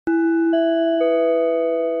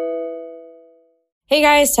Hey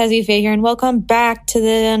guys, Tezzy Faye here, and welcome back to the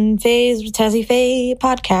Unfazed with Tezzy Faye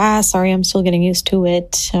podcast. Sorry, I'm still getting used to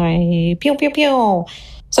it. Pew, pew, pew.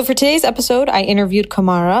 So for today's episode, I interviewed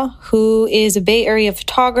Kamara, who is a Bay Area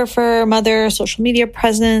photographer, mother, social media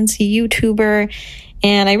presence, YouTuber,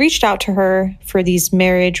 and I reached out to her for these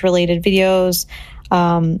marriage-related videos.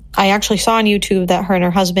 I actually saw on YouTube that her and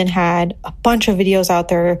her husband had a bunch of videos out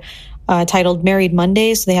there titled Married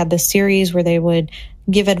Mondays. So they had this series where they would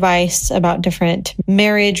give advice about different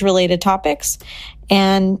marriage-related topics.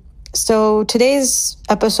 And so today's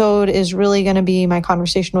episode is really going to be my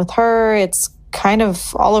conversation with her. It's kind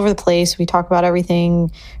of all over the place. We talk about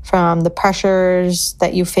everything from the pressures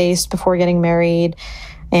that you face before getting married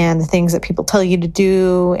and the things that people tell you to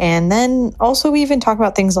do. And then also we even talk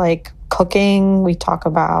about things like cooking. We talk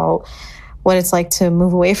about what it's like to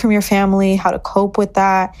move away from your family, how to cope with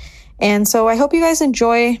that. And so I hope you guys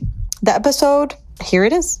enjoy the episode. Here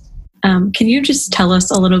it is. Can you just tell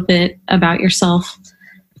us a little bit about yourself?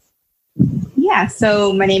 Yeah,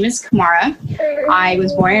 so my name is Kamara. I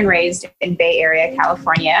was born and raised in Bay Area,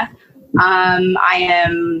 California. I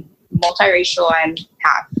am multiracial. I'm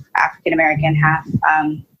half African-American, half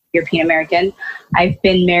European American. I've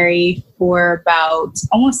been married for about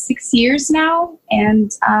almost 6 years now.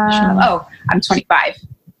 And, I'm 25.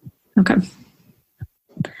 Okay.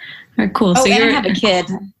 All right, cool. So I have a kid.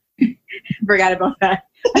 Forgot about that.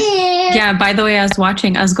 Yeah, by the way, I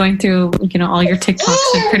was going through, all your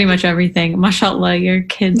TikToks and pretty much everything. Mashallah, your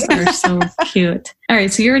kids are so cute. All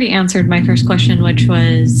right, so you already answered my first question, which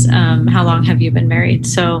was, how long have you been married?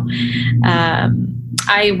 So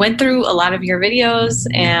I went through a lot of your videos,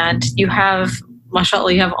 and you have,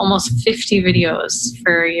 mashallah, you have almost 50 videos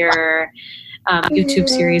for your YouTube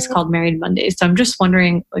series called Married Mondays. So I'm just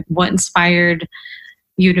wondering, what inspired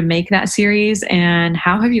you to make that series, and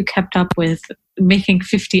how have you kept up with making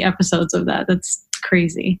 50 episodes of that? That's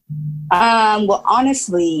crazy. Well,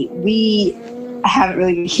 honestly, we haven't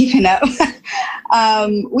really been keeping up.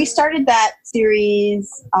 We started that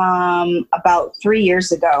series about 3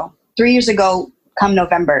 years ago. 3 years ago, come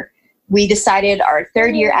November, we decided our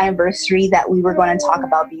 3rd year anniversary that we were going to talk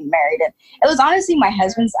about being married. And it was honestly my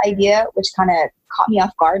husband's idea, which kind of caught me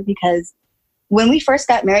off guard because when we first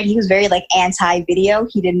got married, he was very anti-video.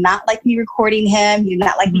 He did not like me recording him. He did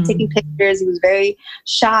not like me taking pictures. He was very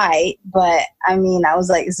shy. But I was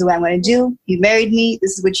like, this is what I'm going to do. You married me.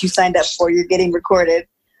 This is what you signed up for. You're getting recorded.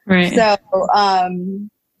 Right. So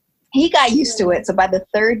he got used to it. So by the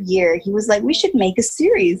 3rd year, he was like, we should make a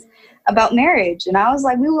series about marriage. And I was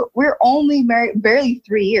like, we're only married barely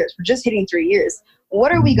 3 years. We're just hitting 3 years.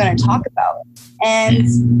 What are we going to talk about? And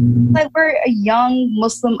we're a young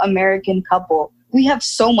Muslim American couple. We have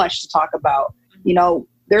so much to talk about.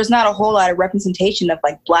 There's not a whole lot of representation of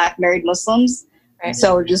Black married Muslims. Right.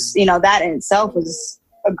 So just, that in itself was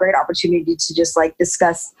a great opportunity to just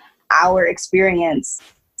discuss our experience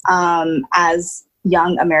as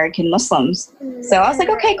young American Muslims. So I was like,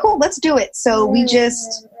 okay, cool, let's do it. So we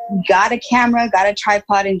just got a camera, got a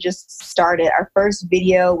tripod, and just started. Our first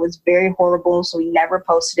video was very horrible, so we never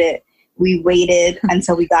posted it. We waited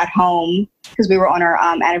until we got home because we were on our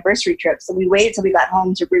anniversary trip. So we waited till we got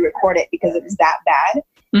home to re-record it because it was that bad.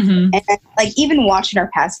 Mm-hmm. And even watching our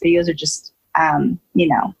past videos are just,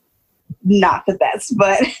 not the best.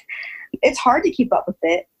 But it's hard to keep up with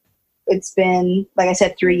it. It's been, like I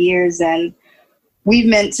said, 3 years, and we've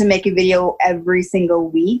meant to make a video every single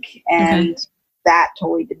week, and that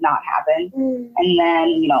totally did not happen. And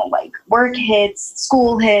then, work hits,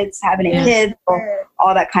 school hits, having a kid,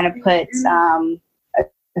 all that kind of puts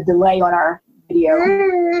a delay on our video.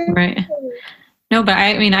 Right. No, but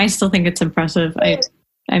I still think it's impressive.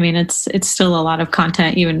 It's still a lot of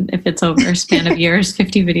content, even if it's over a span of years.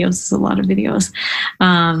 50 videos is a lot of videos.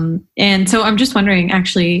 And so I'm just wondering,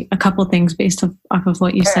 actually, a couple things based off of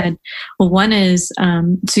what you said. Well, one is,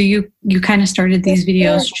 so you kind of started these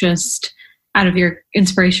videos just out of your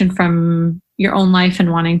inspiration from your own life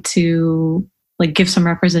and wanting to give some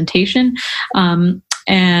representation.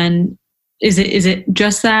 And is it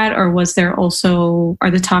just that, or was there also,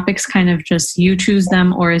 are the topics kind of just you choose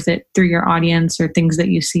them, or is it through your audience or things that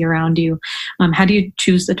you see around you? How do you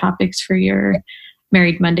choose the topics for your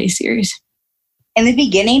Married Monday series? In the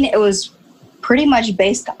beginning, it was pretty much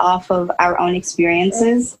based off of our own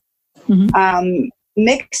experiences,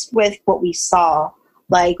 mixed with what we saw.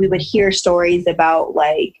 We would hear stories about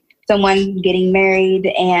someone getting married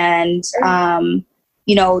and,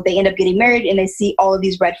 they end up getting married and they see all of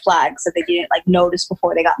these red flags that they didn't notice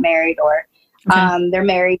before they got married, or they're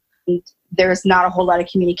married and there's not a whole lot of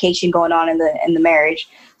communication going on in the marriage.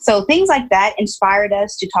 So things like that inspired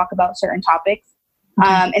us to talk about certain topics.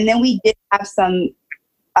 And then we did have some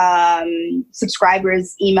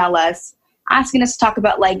subscribers email us asking us to talk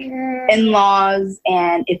about like in-laws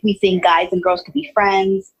and if we think guys and girls could be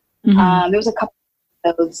friends. There was a couple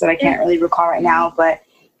of those that I can't really recall right now, but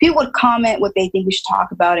people would comment what they think we should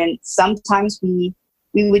talk about. And sometimes we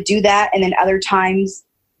would do that. And then other times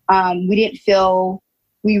we didn't feel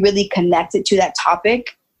we really connected to that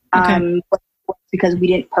topic because we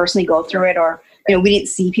didn't personally go through it, or, you know, we didn't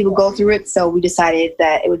see people go through it. So we decided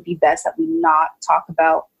that it would be best that we not talk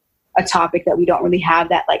about a topic that we don't really have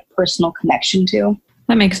that like personal connection to.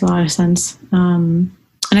 That makes a lot of sense. And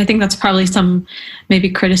I think that's probably some maybe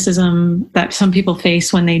criticism that some people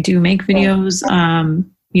face when they do make videos.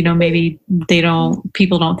 You know, maybe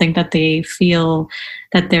people don't think that they feel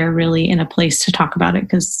that they're really in a place to talk about it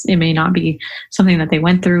because it may not be something that they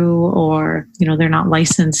went through, or, you know, they're not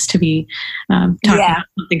licensed to be talking about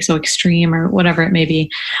something so extreme or whatever it may be.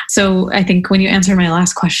 So I think when you answered my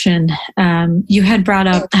last question, you had brought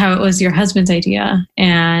up how it was your husband's idea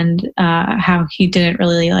and how he didn't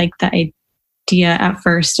really like the idea at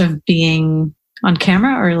first of being on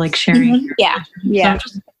camera or like sharing. So I'm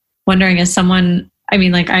just wondering, as someone, I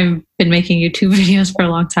mean, like, I've been making YouTube videos for a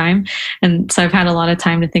long time. And so I've had a lot of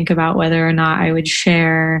time to think about whether or not I would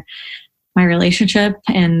share my relationship.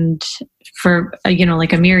 And for, you know,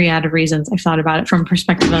 like a myriad of reasons, I've thought about it from a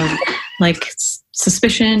perspective of like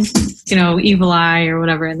suspicion, you know, evil eye or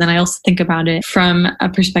whatever. And then I also think about it from a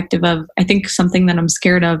perspective of, I think something that I'm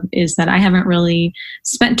scared of is that I haven't really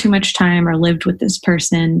spent too much time or lived with this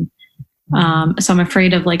person. So I'm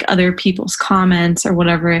afraid of like other people's comments or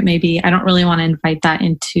whatever it may be. I don't really want to invite that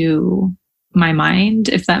into my mind,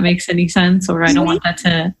 if that makes any sense, or I don't want that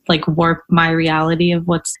to like warp my reality of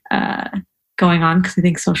what's going on, because I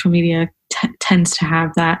think social media tends to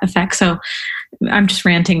have that effect. So I'm just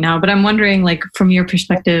ranting now, but I'm wondering, like, from your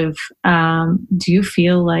perspective, do you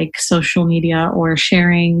feel like social media or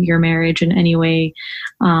sharing your marriage in any way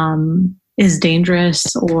is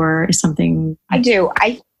dangerous or is something? I do.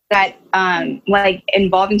 That like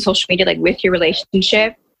involving social media, like with your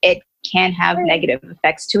relationship, it can have negative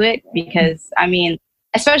effects to it, because I mean,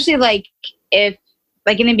 especially like if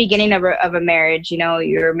like in the beginning of a marriage, you know,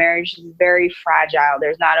 your marriage is very fragile.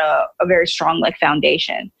 There's not a very strong like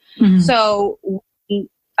foundation. So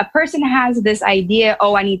a person has this idea,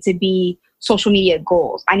 oh, I need to be social media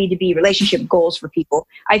goals. I need to be relationship goals for people.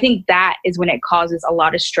 I think that is when it causes a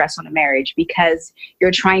lot of stress on a marriage, because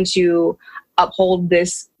you're trying to uphold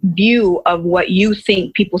this view of what you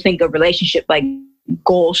think people think a relationship like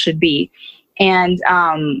goal should be. And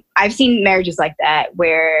I've seen marriages like that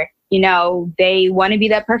where, you know, they want to be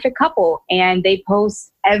that perfect couple and they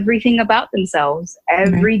post everything about themselves,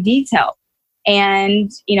 every detail.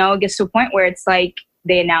 And, you know, it gets to a point where it's like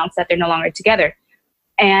they announce that they're no longer together.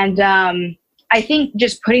 And I think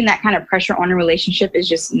just putting that kind of pressure on a relationship is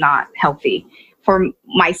just not healthy. For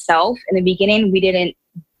myself, in the beginning, we didn't,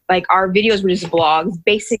 like, our videos were just vlogs,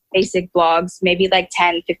 basic vlogs, maybe like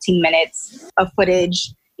 10, 15 minutes of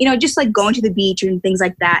footage, you know, just like going to the beach and things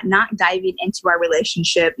like that, not diving into our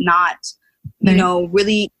relationship, not, you know,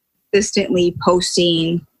 really consistently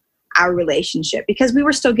posting our relationship, because we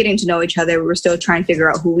were still getting to know each other. We were still trying to figure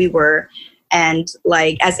out who we were, and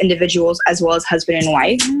like as individuals as well as husband and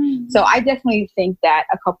wife. So I definitely think that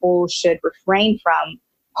a couple should refrain from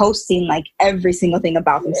posting like every single thing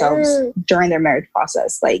about themselves during their marriage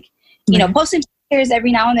process. Like, you know, posting pictures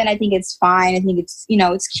every now and then, I think it's fine. I think it's, you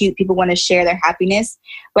know, it's cute. People want to share their happiness.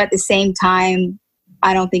 But at the same time,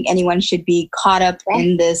 I don't think anyone should be caught up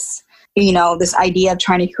in this, you know, this idea of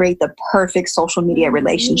trying to create the perfect social media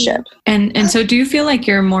relationship. And so do you feel like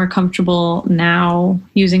you're more comfortable now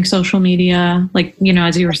using social media? Like, you know,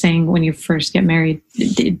 as you were saying, when you first get married,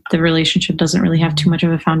 the relationship doesn't really have too much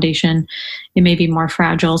of a foundation. It may be more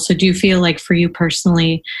fragile. So do you feel like for you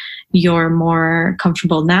personally, you're more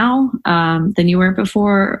comfortable now than you were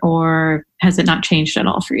before, or has it not changed at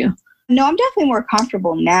all for you? No, I'm definitely more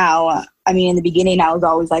comfortable now. I mean, in the beginning, I was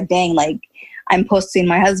always like, dang, like, I'm posting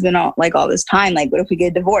my husband all this time. Like, what if we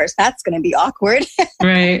get divorced? That's going to be awkward.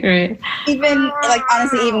 Right. Even like,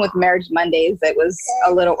 honestly, even with Marriage Mondays, it was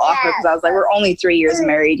a little awkward because I was like, we're only 3 years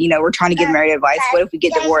married. You know, we're trying to give married advice. What if we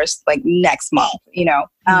get divorced like next month? You know,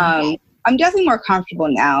 I'm definitely more comfortable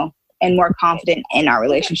now and more confident in our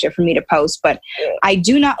relationship for me to post. But I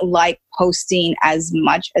do not like posting as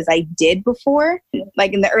much as I did before.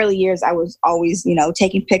 Like in the early years, I was always, you know,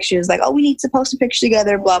 taking pictures like, oh, we need to post a picture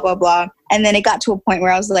together, blah, blah, blah. And then it got to a point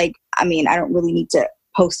where I was like, I mean, I don't really need to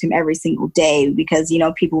post him every single day, because, you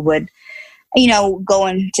know, people would, you know, go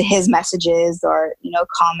into his messages or, you know,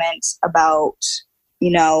 comment about, you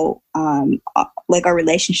know, like our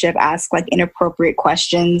relationship, ask like inappropriate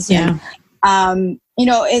questions. Yeah. And,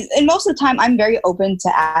 and most of the time I'm very open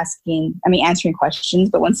to answering questions.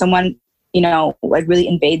 But when someone, like really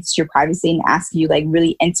invades your privacy and asks you like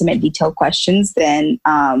really intimate, detailed questions, then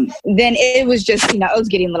it was just, it was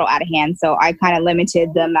getting a little out of hand. So I kind of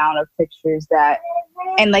limited the amount of pictures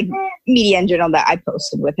and like media in general that I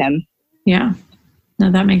posted with him. Yeah. No,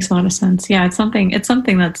 that makes a lot of sense. Yeah. It's something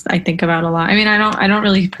that's, I think about a lot. I mean, I don't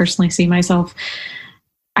really personally see myself.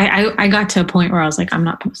 I got to a point where I was like, I'm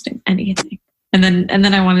not posting anything. And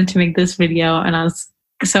then I wanted to make this video, and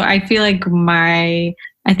so I feel like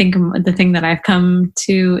I think the thing that I've come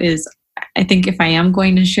to is, I think if I am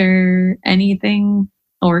going to share anything,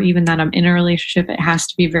 or even that I'm in a relationship, it has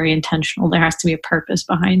to be very intentional. There has to be a purpose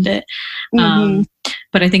behind it. Mm-hmm.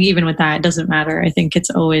 But I think even with that, it doesn't matter. I think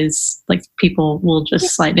it's always like people will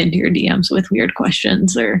just slide into your DMs with weird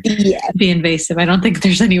questions or be invasive. I don't think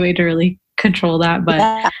there's any way to really control that.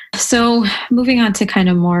 But So moving on to kind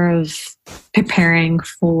of more of preparing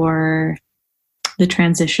for the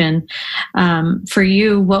transition. For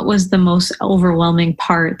you, what was the most overwhelming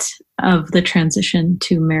part of the transition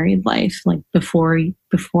to married life, like before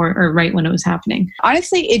or right when it was happening?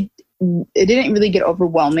 Honestly, it didn't really get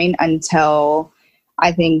overwhelming until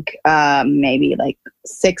I think maybe like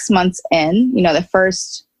 6 months in. The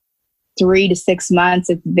first 3 to 6 months,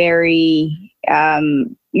 it's very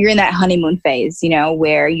you're in that honeymoon phase,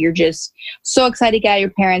 where you're just so excited to get out of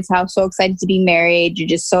your parents' house, so excited to be married. You're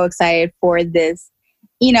just so excited for this,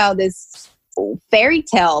 this fairy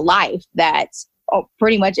tale life that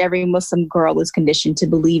pretty much every Muslim girl is conditioned to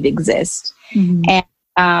believe exists. Mm-hmm.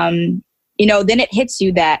 And, then it hits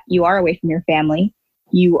you that you are away from your family.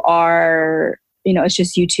 You are, it's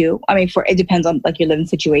just you two. I mean, it depends on like your living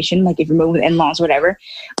situation, like if you're moving with in-laws or whatever,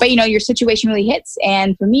 but your situation really hits.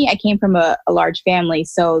 And for me, I came from a large family.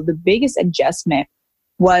 So the biggest adjustment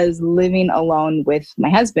was living alone with my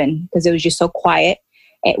husband, because it was just so quiet.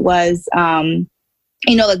 It was,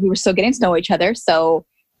 like we were still getting to know each other. So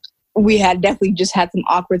we had definitely just had some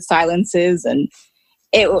awkward silences. And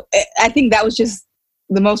I think that was just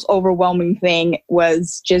the most overwhelming thing,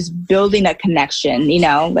 was just building a connection,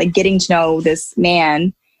 like getting to know this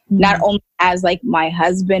man, not only as like my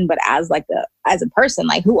husband, but as a person,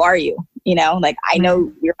 like, who are you? Like, I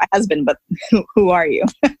know you're my husband, but who are you?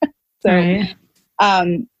 So,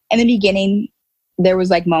 in the beginning, there was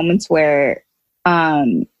like moments where,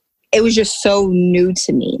 it was just so new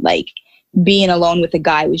to me. Like, being alone with a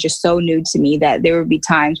guy was just so new to me that there would be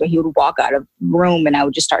times where he would walk out of the room and I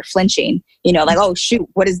would just start flinching, like, oh shoot,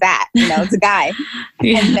 what is that? It's a guy.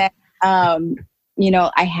 And then,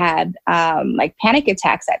 I had like panic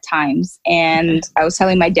attacks at times. And I was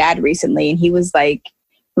telling my dad recently, and he was like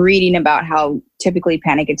reading about how typically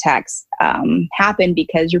panic attacks happen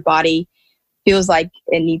because your body feels like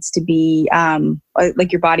it needs to be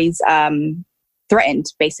like your body's threatened,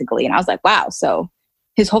 basically. And I was like, wow. So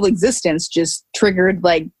his whole existence just triggered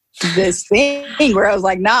like this thing where I was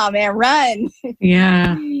like, nah, man, run.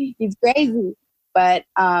 Yeah. He's crazy. But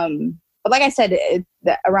like I said,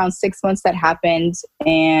 around 6 months that happened,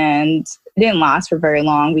 and it didn't last for very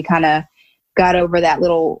long. We kind of got over that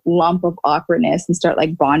little lump of awkwardness and start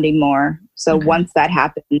like bonding more. So once that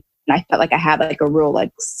happened, and I felt like I had like a real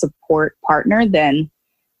like support partner, then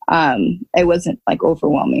it wasn't like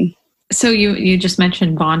overwhelming. So you just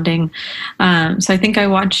mentioned bonding. So I think I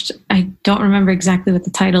don't remember exactly what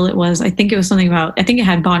the title it was. I think it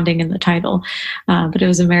had bonding in the title, but it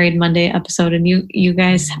was a Married Monday episode. And you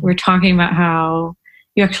guys were talking about how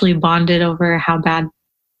you actually bonded over how bad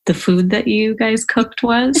the food that you guys cooked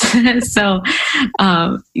was. So,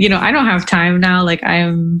 I don't have time now. Like,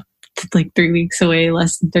 I'm like 3 weeks away,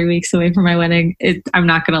 less than 3 weeks away from my wedding. I'm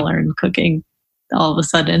not going to learn cooking all of a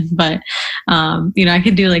sudden, but I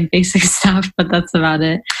could do like basic stuff, but that's about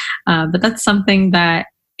it. But that's something that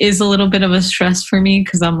is a little bit of a stress for me,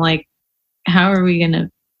 because I'm like, how are we going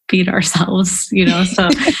to feed ourselves? So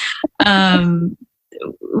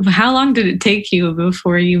how long did it take you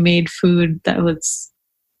before you made food that was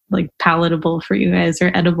like palatable for you guys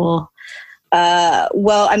or edible?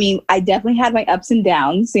 Well, I mean, I definitely had my ups and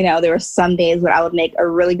downs. There were some days where I would make a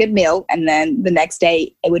really good meal, and then the next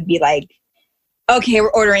day it would be like, okay,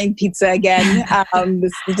 we're ordering pizza again.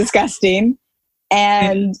 This is disgusting.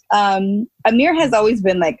 And Amir has always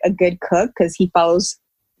been like a good cook, because he follows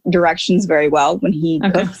directions very well when he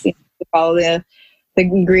cooks. He follow the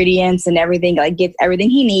ingredients and everything, like gets everything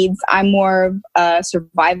he needs. I'm more of a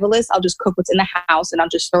survivalist. I'll just cook what's in the house and I'll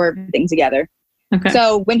just throw everything together. Okay.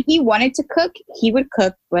 So when he wanted to cook, he would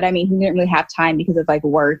cook, but I mean, he didn't really have time because of like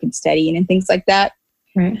work and studying and things like that.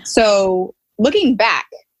 Right. So looking back,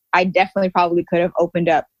 I definitely probably could have opened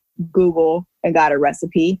up Google and got a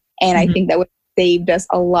recipe. And I think that would saved us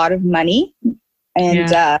a lot of money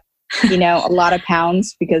and, a lot of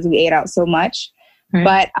pounds because we ate out so much.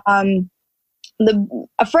 Right. But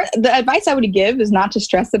the advice I would give is not to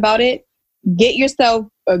stress about it. Get yourself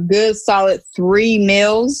a good solid 3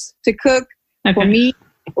 meals to cook. Okay. For me,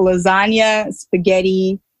 lasagna,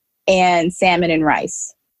 spaghetti, and salmon and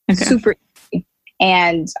rice. Okay. Super easy.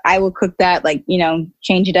 And I will cook that,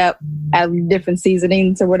 change it up, add different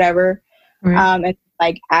seasonings or whatever. Right.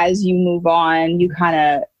 And as you move on, you kind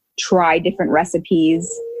of try different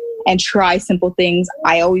recipes and try simple things.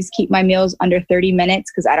 I always keep my meals under 30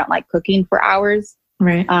 minutes because I don't like cooking for hours.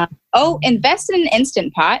 Right. Invest in an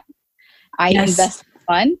Instant Pot. I invest in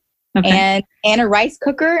one and a rice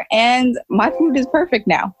cooker, and my food is perfect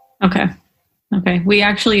now. Okay. We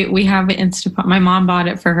have an Instant Pot. My mom bought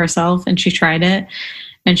it for herself and she tried it,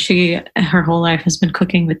 and her whole life has been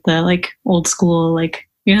cooking with the old school,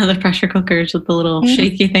 the pressure cookers with the little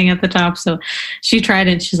shaky thing at the top. So she tried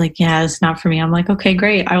it. She's like, yeah, it's not for me. I'm like, okay,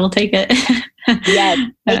 great. I will take it. Yeah.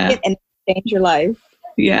 Take it and change your life.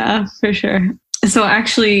 Yeah, for sure. So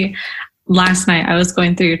actually last night I was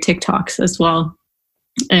going through your TikToks as well.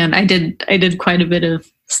 And I did quite a bit of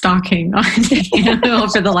stalking on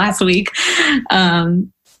over the last week.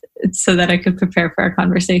 So that I could prepare for our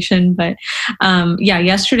conversation. But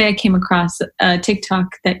yesterday I came across a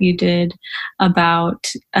TikTok that you did about,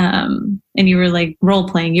 and you were role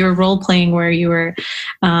playing. You were role playing where you were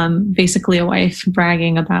basically a wife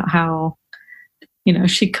bragging about how,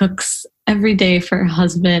 she cooks every day for her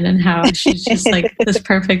husband and how she's just this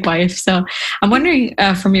perfect wife. So I'm wondering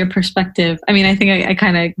from your perspective, I think I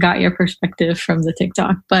kind of got your perspective from the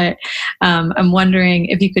TikTok, but I'm wondering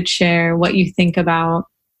if you could share what you think about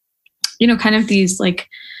kind of these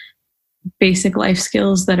basic life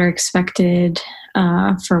skills that are expected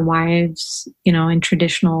for wives, in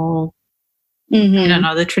traditional,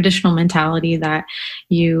 the traditional mentality that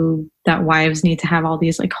wives need to have all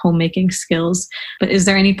these homemaking skills. But is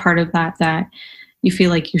there any part of that you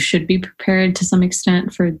feel like you should be prepared to some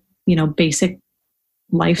extent for, basic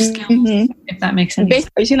life skills, if that makes sense?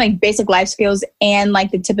 Are you saying basic life skills and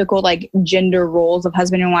the typical gender roles of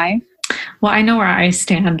husband and wife? Well, I know where I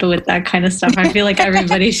stand with that kind of stuff. I feel like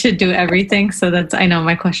everybody should do everything. So I know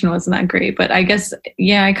my question wasn't that great, but I guess,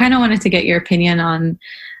 I kind of wanted to get your opinion on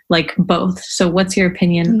both. So what's your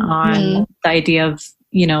opinion on the idea of,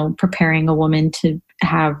 preparing a woman to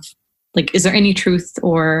have, is there any truth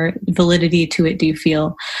or validity to it, do you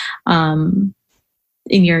feel, in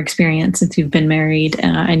your experience since you've been married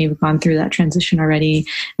and you've gone through that transition already,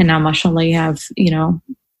 and now mashallah you have,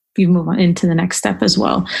 you move on into the next step as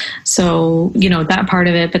well. So, that part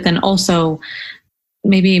of it, but then also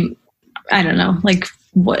maybe, I don't know,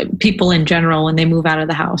 what people in general, when they move out of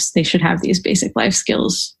the house, they should have these basic life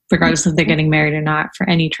skills, regardless if they're getting married or not, for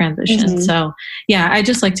any transition. So I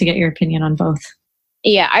just like to get your opinion on both.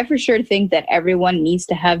 Yeah, I for sure think that everyone needs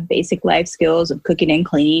to have basic life skills of cooking and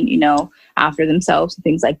cleaning, after themselves and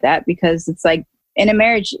things like that, because it's in a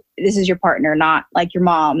marriage, this is your partner, not your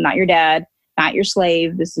mom, not your dad, not your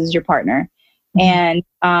slave. This is your partner. And,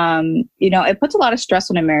 it puts a lot of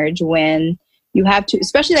stress on a marriage when you have to,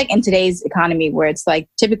 especially in today's economy where it's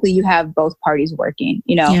typically you have both parties working,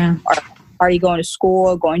 or party going to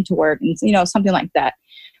school, going to work, and, something like that.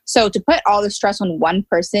 So to put all the stress on one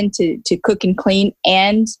person to cook and clean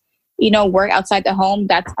and, work outside the home,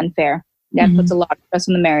 that's unfair. That puts a lot of stress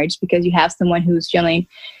on the marriage because you have someone who's feeling,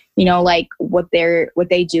 what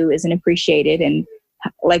they do isn't appreciated, and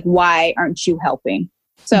why aren't you helping?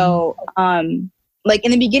 So, in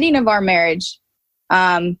the beginning of our marriage,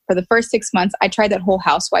 for the first 6 months, I tried that whole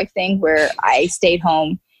housewife thing where I stayed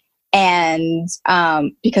home. And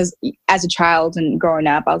because as a child and growing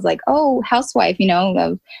up, I was like, oh, housewife,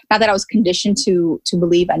 not that I was conditioned to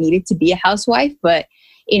believe I needed to be a housewife, but,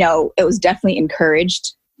 it was definitely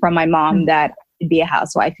encouraged from my mom that I'd be a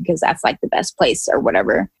housewife because that's the best place or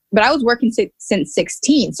whatever. But I was working since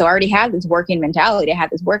 16. So I already had this working mentality. I had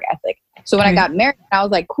this work ethic. So when I got married, I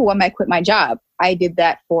was like, cool, I might quit my job. I did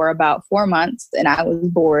that for about 4 months and I was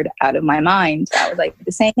bored out of my mind. I was like,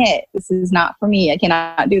 this ain't it. This is not for me. I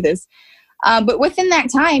cannot do this. But within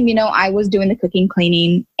that time, I was doing the cooking,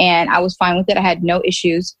 cleaning, and I was fine with it. I had no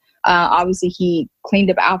issues. Obviously, he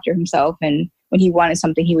cleaned up after himself. And when he wanted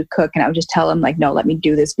something, he would cook. And I would just tell him no, let me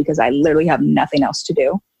do this because I literally have nothing else to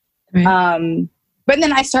do. Right. But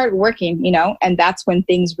then I started working, and that's when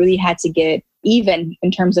things really had to get even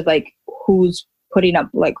in terms of who's putting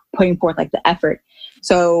forth the effort.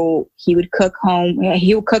 So he would cook home.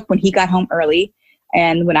 He would cook when he got home early.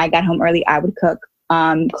 And when I got home early, I would cook.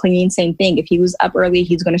 Cleaning, same thing. If he was up early,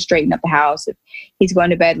 he's going to straighten up the house. If he's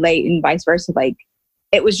going to bed late and vice versa,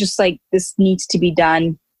 it was just like, this needs to be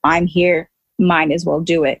done. I'm here. Might as well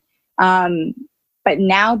do it. But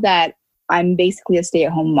now that I'm basically a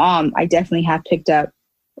stay-at-home mom, I definitely have picked up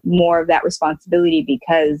more of that responsibility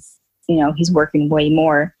because, you know, he's working way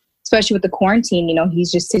more, especially with the quarantine. You know,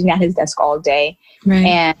 he's just sitting at his desk all day. Right.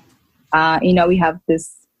 And, you know, we have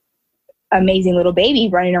this amazing little baby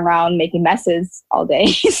running around making messes all day.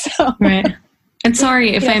 So, right. And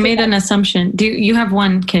sorry if I made an assumption. Do you have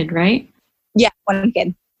one kid, right? Yeah, one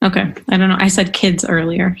kid. Okay. I don't know. I said kids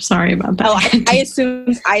earlier. Sorry about that. Oh, I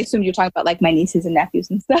assumed you're talking about like my nieces and nephews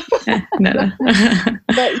and stuff. No.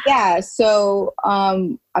 But yeah, so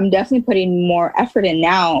I'm definitely putting more effort in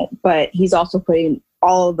now, but he's also putting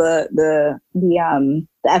all the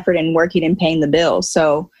effort in working and paying the bills.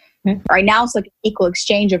 So right now it's like an equal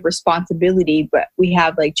exchange of responsibility, but we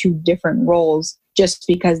have like two different roles just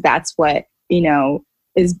because that's what, you know,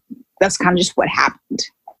 that's kind of just what happened.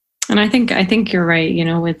 And I think you're right, you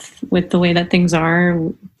know, with the way that things are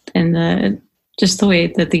and just the way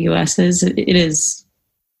that the US is, it is,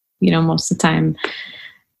 you know, most of the time,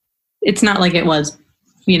 it's not like it was,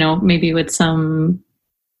 you know, maybe with some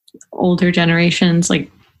older generations, like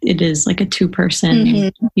it is like a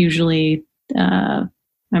 2-person, usually, I'm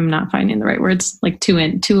not finding the right words, like two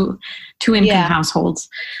income households.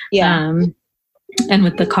 Yeah. And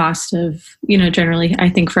with the cost of, you know, generally, I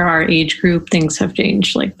think for our age group, things have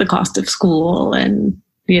changed, like the cost of school and,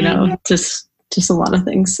 you know, just a lot of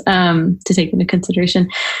things to take into consideration.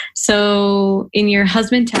 So in your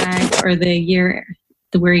husband tag or the year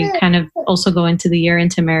where you kind of also go into the year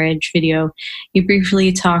into marriage video, you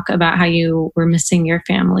briefly talk about how you were missing your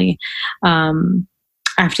family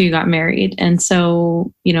after you got married. And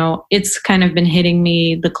so, you know, it's kind of been hitting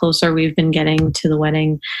me the closer we've been getting to the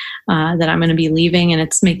wedding that I'm going to be leaving. And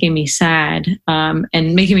it's making me sad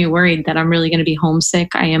and making me worried that I'm really going to be homesick.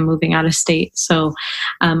 I am moving out of state. So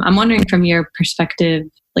I'm wondering from your perspective,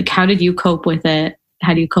 like, how did you cope with it?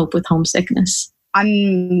 How do you cope with homesickness?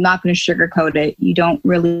 I'm not going to sugarcoat it. You don't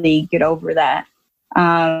really get over that,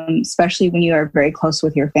 especially when you are very close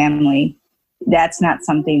with your family. That's not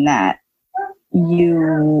something that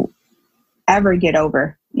you ever get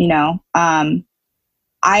over, you know.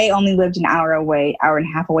 I only lived an hour and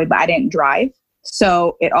a half away, but I didn't drive.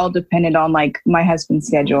 So it all depended on like my husband's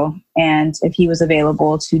schedule and if he was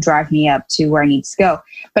available to drive me up to where I need to go.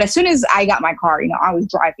 But as soon as I got my car, you know, I was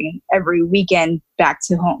driving every weekend back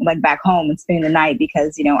home and spending the night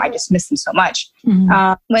because, you know, I just missed him so much.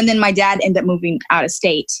 When then my dad ended up moving out of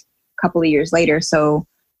state a couple of years later. So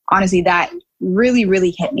honestly, that really,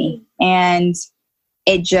 really hit me. And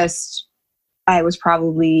I was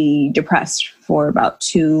probably depressed for about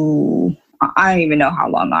I don't even know how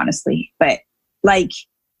long, honestly, but like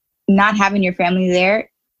not having your family there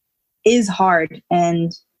is hard.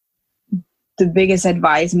 And the biggest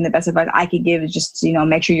advice, the best advice I could give is just, you know,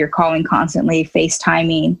 make sure you're calling constantly,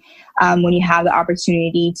 FaceTiming. When you have the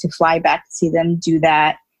opportunity to fly back to see them, do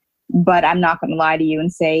that. But I'm not going to lie to you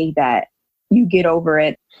and say that you get over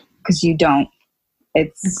it, because you don't.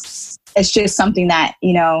 It's just something that,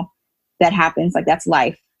 you know, that happens. Like, that's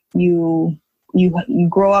life. You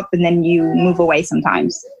grow up and then you move away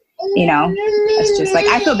sometimes, you know. It's just like,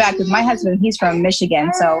 I feel bad because my husband, he's from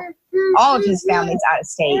Michigan, so all of his family's out of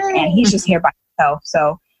state and he's just here by himself.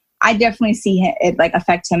 So I definitely see it like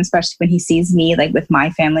affect him, especially when he sees me like with my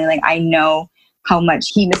family. Like, I know how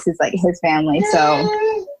much he misses like his family. So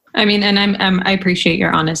I mean, and I appreciate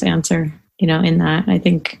your honest answer, you know, in that.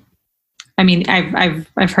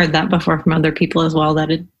 I've heard that before from other people as well, that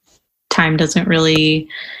time doesn't really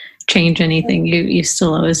change anything. You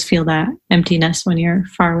still always feel that emptiness when you're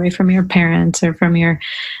far away from your parents or from your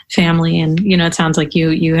family. And, you know, it sounds like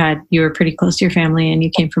you were pretty close to your family and you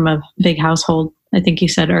came from a big household, I think you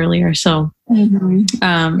said earlier. So,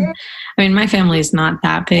 my family is not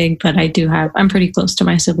that big, but I'm pretty close to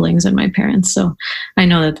my siblings and my parents. So I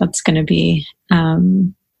know that that's going to be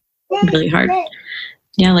really hard.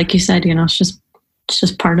 Yeah, like you said, you know, it's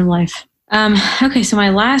just part of life. Okay, so my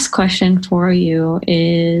last question for you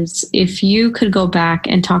is, if you could go back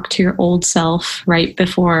and talk to your old self right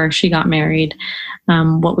before she got married,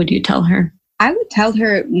 what would you tell her? I would tell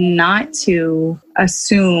her not to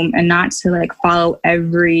assume and not to like follow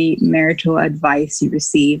every marital advice you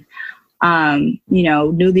receive. You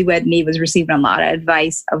know, newlywed me was receiving a lot of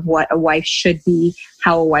advice of what a wife should be,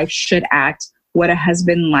 how a wife should act, what a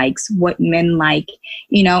husband likes, what men like,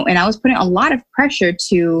 you know, and I was putting a lot of pressure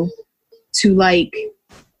to like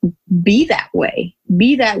be that way,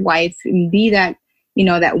 be that wife, and be that, you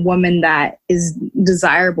know, that woman that is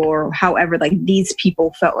desirable, or however, like these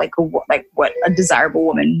people felt like what a desirable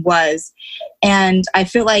woman was. And I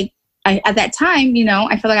feel like at that time, you know,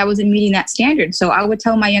 I felt like I wasn't meeting that standard. So I would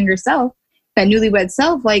tell my younger self, that newlywed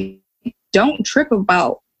self, like, don't trip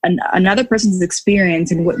about another person's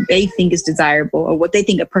experience and what they think is desirable or what they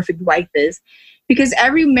think a perfect wife is, because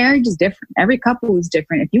every marriage is different. Every couple is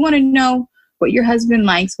different. If you want to know what your husband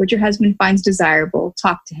likes, what your husband finds desirable,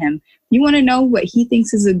 talk to him. If you want to know what he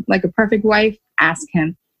thinks is like a perfect wife, ask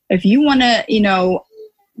him. If you want to, you know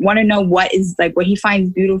what is like what he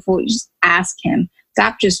finds beautiful, just ask him.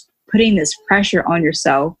 Stop just putting this pressure on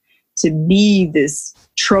yourself to be this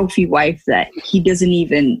trophy wife that he doesn't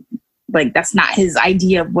even like. That's not his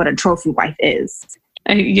idea of what a trophy wife is.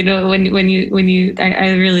 I really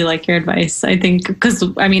like your advice. I think because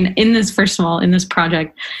in this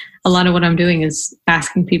project, a lot of what I'm doing is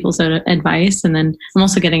asking people's advice, and then I'm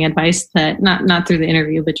also getting advice that not through the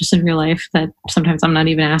interview, but just in real life that sometimes I'm not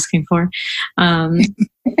even asking for.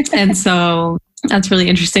 And so that's really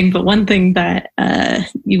interesting. But one thing that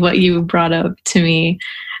what you brought up to me,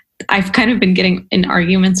 I've kind of been getting in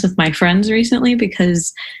arguments with my friends recently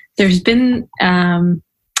because there's been, so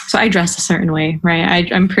I dress a certain way,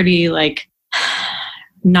 right? I'm pretty like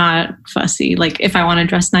not fussy. Like if I want to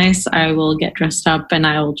dress nice, I will get dressed up and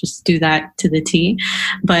I will just do that to the T.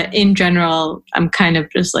 But in general, I'm kind of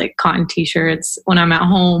just like cotton t-shirts. When I'm at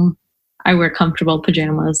home, I wear comfortable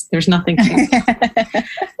pajamas. There's nothing to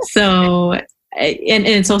So, and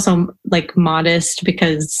it's also like modest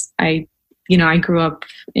because I grew up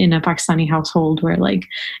in a Pakistani household where like,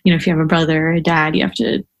 if you have a brother or a dad, you have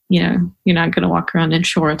to, you're not going to walk around in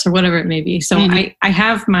shorts or whatever it may be. So I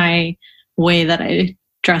have my way that I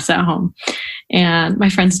dress at home, and my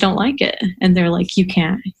friends don't like it. And they're like, you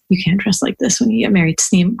can't dress like this when you get married.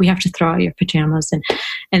 We have to throw out your pajamas.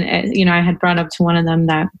 And I had brought up to one of them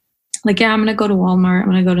that like, yeah, I'm going to go to Walmart.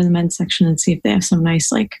 I'm going to go to the men's section and see if they have some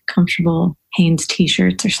nice, like comfortable Hanes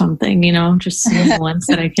t-shirts or something, just small ones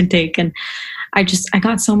that I can take. And I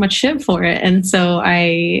got so much shit for it. And so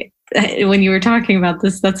when you were talking about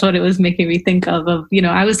this, that's what it was making me think of,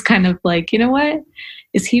 I was kind of like, you know what?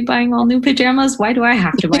 Is he buying all new pajamas? Why do I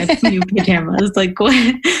have to buy new pajamas? Like,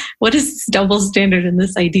 what is this double standard in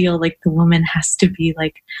this ideal? Like the woman has to be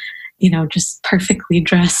like, just perfectly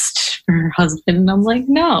dressed for her husband. And I'm like,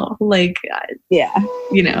 no, like, yeah,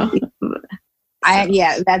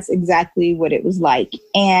 So. That's exactly what it was like.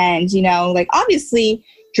 And, like obviously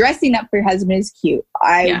dressing up for your husband is cute.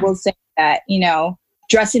 I will say that,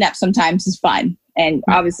 dressing up sometimes is fun. And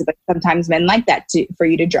obviously, like, sometimes men like that too, for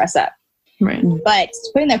you to dress up. Right. But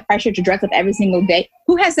putting the pressure to dress up every single day,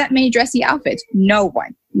 who has that many dressy outfits? No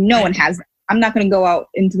one. No one has that. I'm not going to go out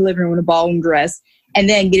into the living room in a ballroom dress and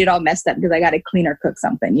then get it all messed up because I got to clean or cook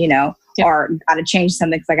something, or got to change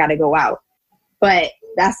something because I got to go out. But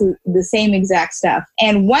that's the same exact stuff.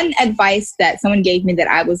 And one advice that someone gave me that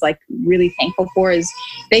I was like really thankful for is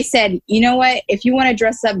they said, you know what, if you want to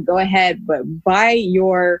dress up, go ahead. But by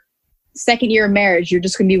your second year of marriage, you're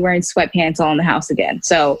just going to be wearing sweatpants all in the house again.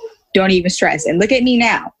 So don't even stress. And look at me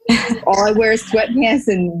now. All I wear is sweatpants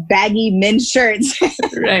and baggy men's shirts.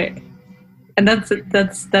 Right. And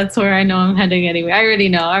that's where I know I'm heading anyway. I already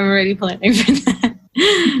know. I'm already planning for that.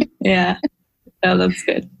 Yeah. Oh, that's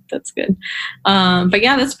good. That's good. But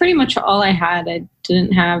yeah, that's pretty much all I had. I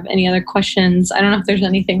didn't have any other questions. I don't know if there's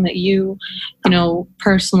anything that you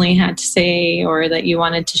personally had to say or that you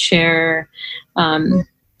wanted to share,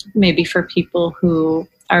 maybe for people who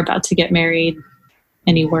are about to get married,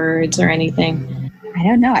 any words or anything. I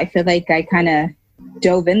don't know. I feel like I kind of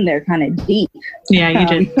dove in there kind of deep. Yeah, you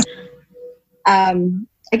did.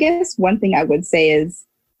 I guess one thing I would say is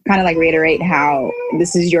kind of like reiterate how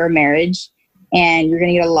this is your marriage and you're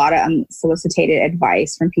going to get a lot of unsolicited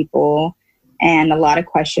advice from people and a lot of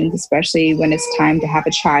questions, especially when it's time to have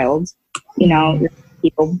a child.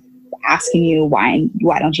 People asking you, why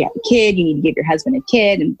don't you have a kid? You need to give your husband a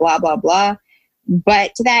kid and blah, blah, blah.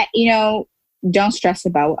 But to that, don't stress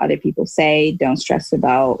about what other people say. Don't stress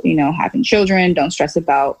about, having children. Don't stress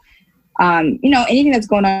about, anything that's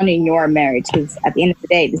going on in your marriage. Because at the end of the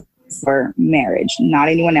day, this is your marriage, not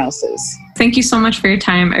anyone else's. Thank you so much for your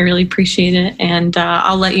time. I really appreciate it. And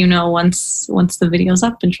I'll let you know once the video's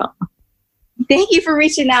up, inshallah. Thank you for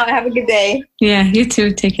reaching out. Have a good day. Yeah, you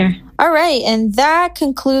too. Take care. All right. And that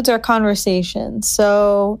concludes our conversation.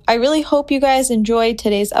 So I really hope you guys enjoyed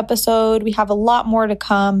today's episode. We have a lot more to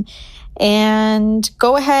come. And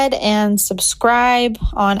go ahead and subscribe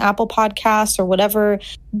on Apple Podcasts or whatever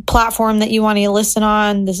platform that you want to listen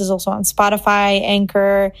on. This is also on Spotify,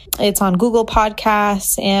 Anchor. It's on Google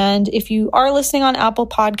Podcasts. And if you are listening on Apple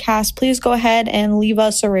Podcasts, please go ahead and leave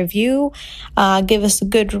us a review. Give us a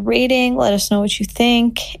good rating. Let us know what you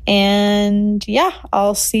think. And yeah,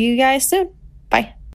 I'll see you guys soon. Bye.